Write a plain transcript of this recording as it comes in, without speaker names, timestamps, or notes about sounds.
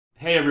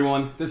Hey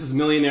everyone, this is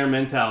Millionaire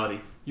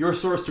Mentality, your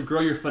source to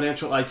grow your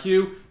financial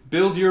IQ,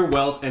 build your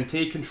wealth, and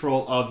take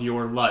control of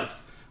your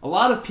life. A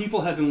lot of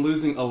people have been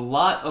losing a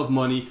lot of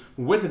money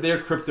with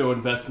their crypto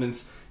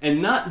investments,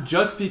 and not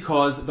just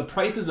because the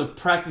prices of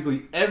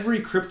practically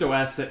every crypto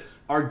asset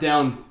are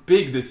down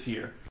big this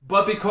year,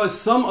 but because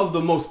some of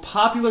the most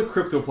popular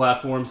crypto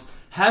platforms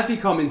have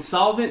become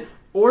insolvent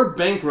or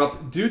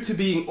bankrupt due to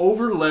being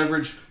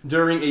over-leveraged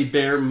during a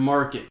bear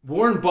market.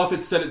 Warren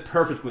Buffett said it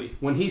perfectly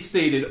when he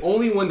stated,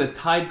 "Only when the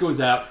tide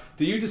goes out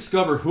do you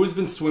discover who's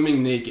been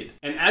swimming naked."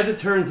 And as it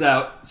turns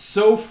out,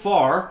 so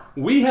far,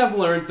 we have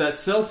learned that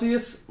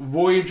Celsius,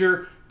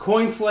 Voyager,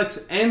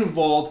 CoinFLEX and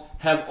Vauld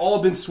have all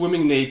been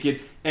swimming naked,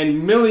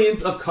 and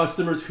millions of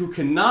customers who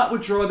cannot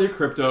withdraw their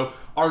crypto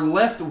are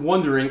left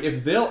wondering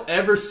if they'll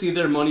ever see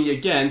their money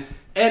again,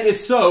 and if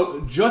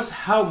so, just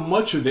how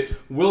much of it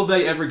will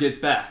they ever get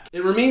back?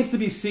 It remains to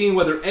be seen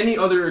whether any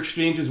other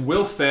exchanges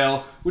will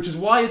fail, which is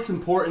why it's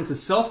important to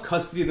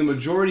self-custody the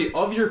majority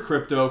of your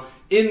crypto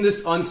in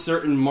this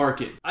uncertain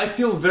market. I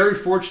feel very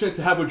fortunate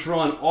to have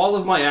withdrawn all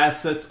of my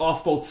assets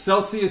off both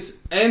Celsius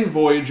and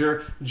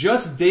Voyager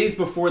just days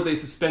before they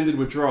suspended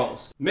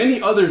withdrawals.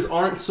 Many others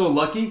aren't so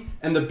lucky,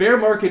 and the bear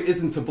market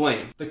isn't to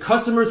blame. The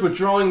customers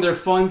withdrawing their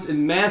funds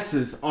in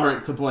masses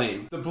aren't to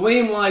blame. The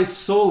blame lies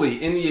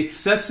solely in the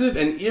excessive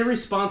and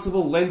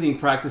irresponsible lending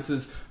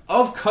practices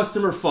of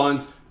customer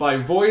funds by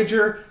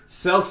Voyager,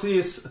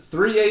 Celsius,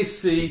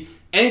 3AC,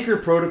 Anchor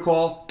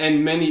Protocol,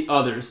 and many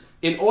others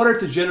in order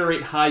to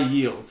generate high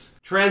yields.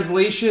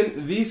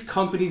 Translation, these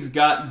companies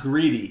got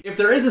greedy. If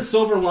there is a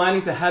silver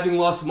lining to having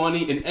lost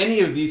money in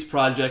any of these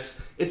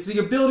projects, it's the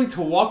ability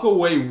to walk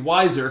away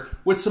wiser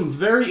with some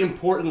very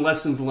important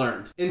lessons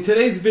learned. In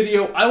today's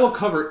video, I will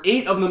cover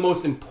 8 of the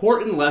most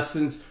important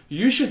lessons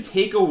you should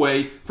take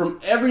away from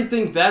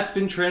everything that's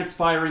been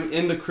transpiring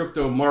in the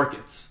crypto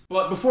markets.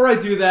 But before I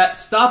do that,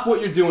 stop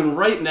what you're doing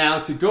right now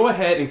to go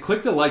ahead and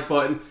click the like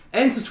button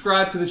and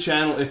subscribe to the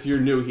channel if you're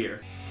new here.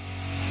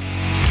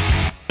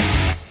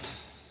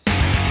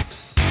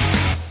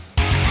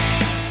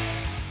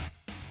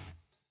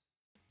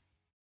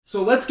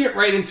 So let's get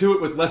right into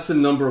it with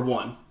lesson number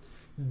 1.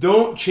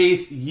 Don't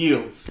chase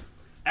yields.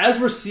 As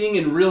we're seeing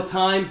in real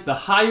time, the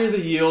higher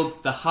the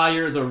yield, the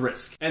higher the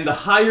risk. And the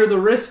higher the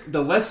risk,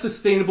 the less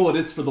sustainable it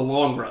is for the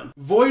long run.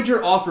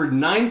 Voyager offered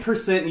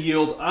 9%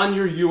 yield on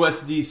your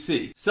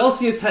USDC.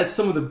 Celsius had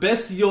some of the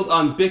best yield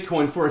on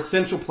Bitcoin for a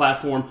central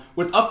platform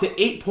with up to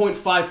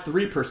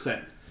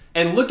 8.53%.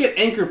 And look at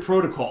Anchor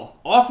Protocol,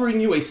 offering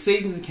you a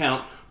savings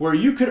account where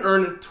you could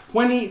earn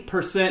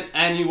 20%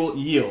 annual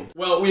yield.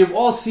 Well, we have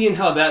all seen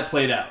how that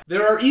played out.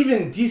 There are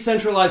even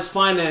decentralized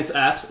finance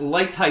apps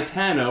like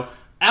Titano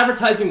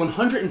advertising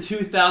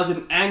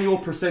 102,000 annual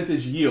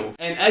percentage yield.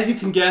 And as you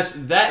can guess,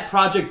 that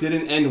project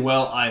didn't end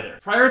well either.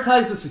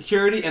 Prioritize the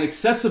security and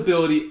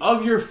accessibility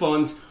of your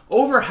funds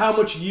over how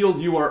much yield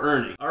you are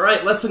earning.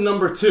 Alright, lesson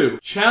number 2.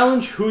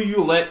 Challenge who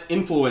you let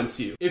influence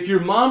you. If your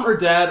mom or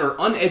dad are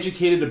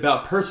uneducated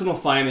about personal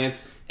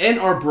finance and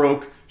are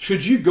broke,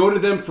 should you go to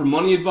them for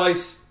money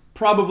advice?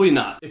 Probably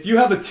not. If you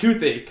have a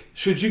toothache,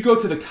 should you go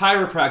to the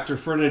chiropractor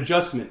for an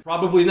adjustment?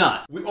 Probably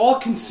not. We all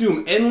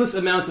consume endless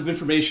amounts of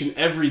information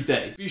every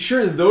day. Be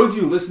sure those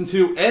you listen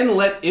to and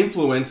let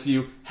influence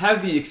you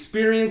have the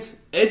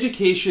experience,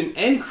 education,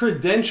 and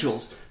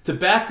credentials to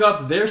back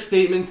up their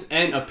statements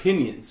and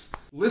opinions.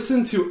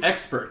 Listen to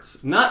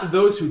experts, not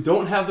those who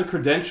don't have the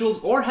credentials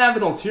or have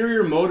an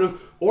ulterior motive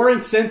or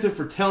incentive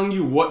for telling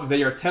you what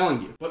they are telling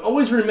you. But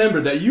always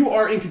remember that you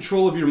are in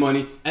control of your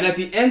money, and at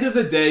the end of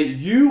the day,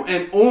 you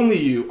and only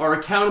you are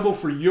accountable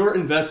for your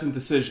investment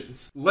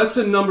decisions.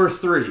 Lesson number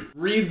 3,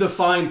 read the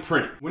fine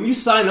print. When you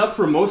sign up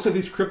for most of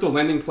these crypto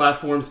lending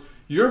platforms,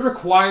 you're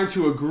required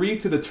to agree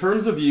to the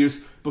terms of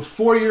use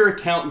before your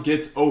account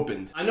gets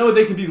opened. I know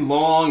they can be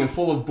long and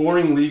full of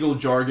boring legal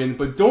jargon,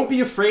 but don't be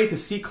afraid to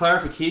seek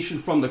clarification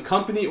from the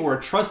company or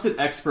a trusted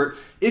expert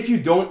if you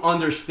don't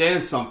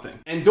understand something.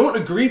 And don't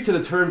agree to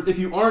the terms if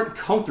you aren't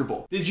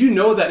comfortable. Did you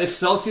know that if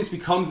Celsius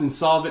becomes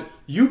insolvent,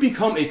 you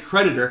become a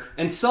creditor,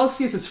 and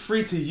Celsius is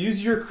free to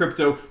use your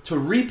crypto to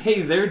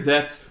repay their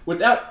debts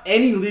without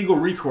any legal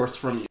recourse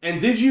from you? And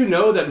did you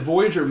know that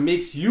Voyager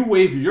makes you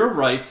waive your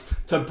rights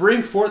to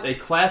bring forth a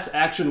class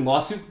action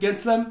lawsuit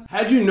against them?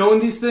 Had you known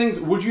these things,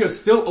 would you have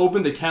still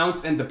opened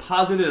accounts and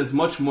deposited as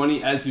much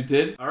money as you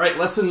did? Alright,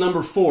 lesson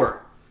number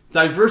 4.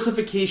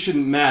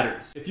 Diversification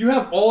matters. If you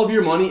have all of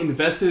your money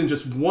invested in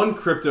just one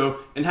crypto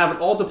and have it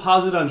all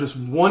deposited on just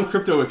one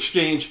crypto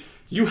exchange,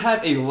 you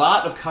have a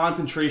lot of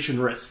concentration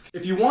risk.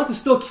 If you want to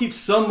still keep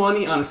some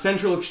money on a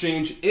central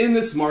exchange in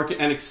this market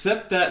and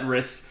accept that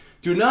risk,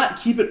 do not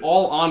keep it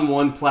all on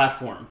one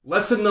platform.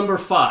 Lesson number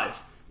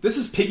 5. This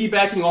is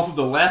piggybacking off of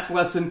the last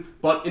lesson,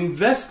 but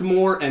invest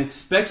more and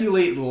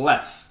speculate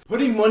less.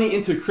 Putting money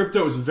into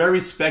crypto is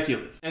very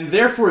speculative, and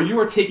therefore you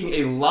are taking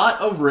a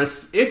lot of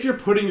risk if you're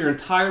putting your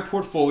entire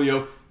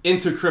portfolio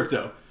into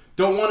crypto.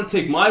 Don't want to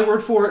take my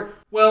word for it?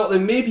 Well,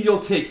 then maybe you'll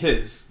take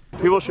his.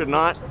 People should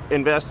not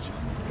invest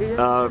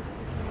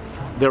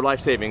their life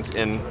savings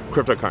in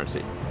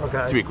cryptocurrency.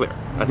 to be clear.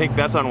 I think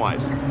that's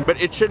unwise. But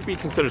it should be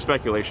considered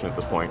speculation at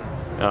this point.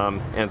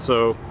 And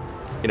so,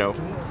 you know,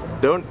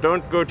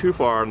 don't go too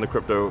far on the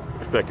crypto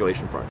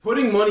speculation part.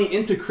 Putting money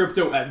into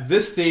crypto at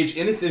this stage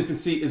in its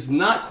infancy is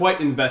not quite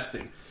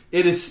investing.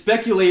 It is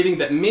speculating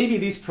that maybe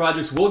these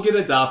projects will get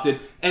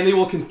adopted and they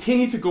will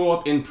continue to go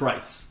up in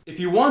price. If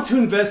you want to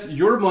invest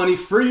your money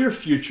for your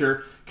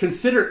future,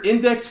 consider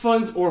index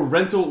funds or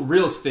rental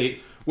real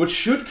estate, which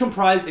should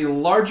comprise a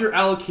larger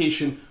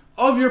allocation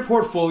of your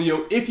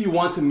portfolio if you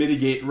want to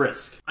mitigate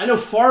risk. I know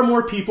far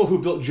more people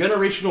who built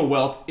generational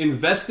wealth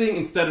investing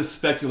instead of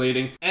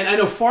speculating, and I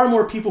know far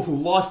more people who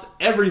lost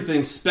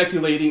everything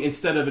speculating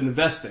instead of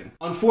investing.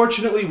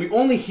 Unfortunately, we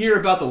only hear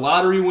about the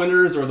lottery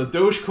winners or the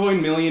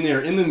Dogecoin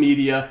millionaire in the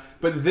media,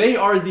 but they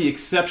are the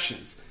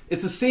exceptions.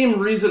 It's the same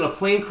reason a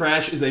plane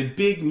crash is a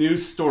big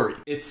news story.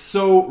 It's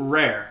so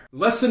rare.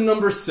 Lesson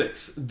number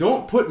 6,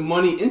 don't put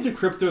money into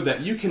crypto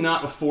that you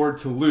cannot afford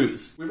to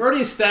lose. We've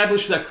already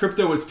established that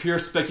crypto is pure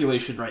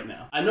speculation right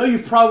now. I know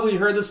you've probably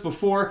heard this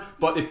before,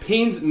 but it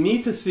pains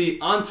me to see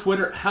on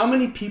Twitter how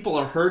many people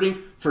are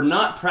hurting for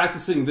not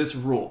practicing this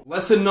rule.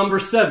 Lesson number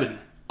 7,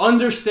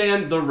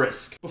 understand the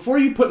risk. Before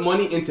you put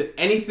money into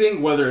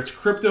anything, whether it's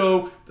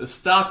crypto, the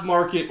stock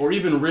market, or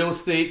even real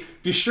estate,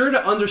 be sure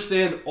to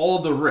understand all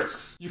the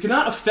risks. You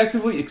cannot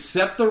effectively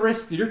accept the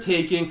risk that you're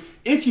taking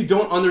if you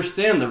don't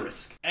understand the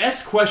risk.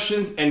 Ask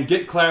questions and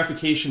get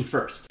clarification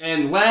first.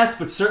 And last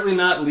but certainly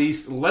not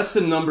least,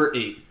 lesson number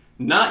 8,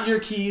 not your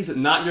keys,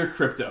 not your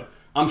crypto.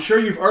 I'm sure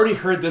you've already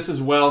heard this as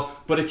well,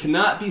 but it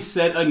cannot be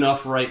said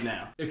enough right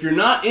now. If you're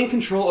not in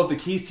control of the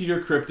keys to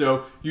your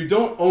crypto, you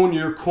don't own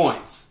your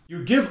coins.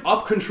 You give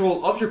up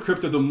control of your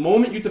crypto the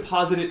moment you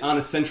deposit it on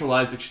a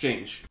centralized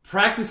exchange.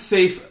 Practice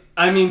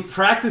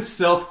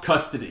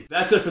self-custody.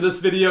 That's it for this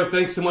video.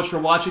 Thanks so much for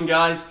watching,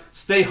 guys.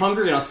 Stay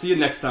hungry, and I'll see you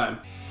next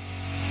time.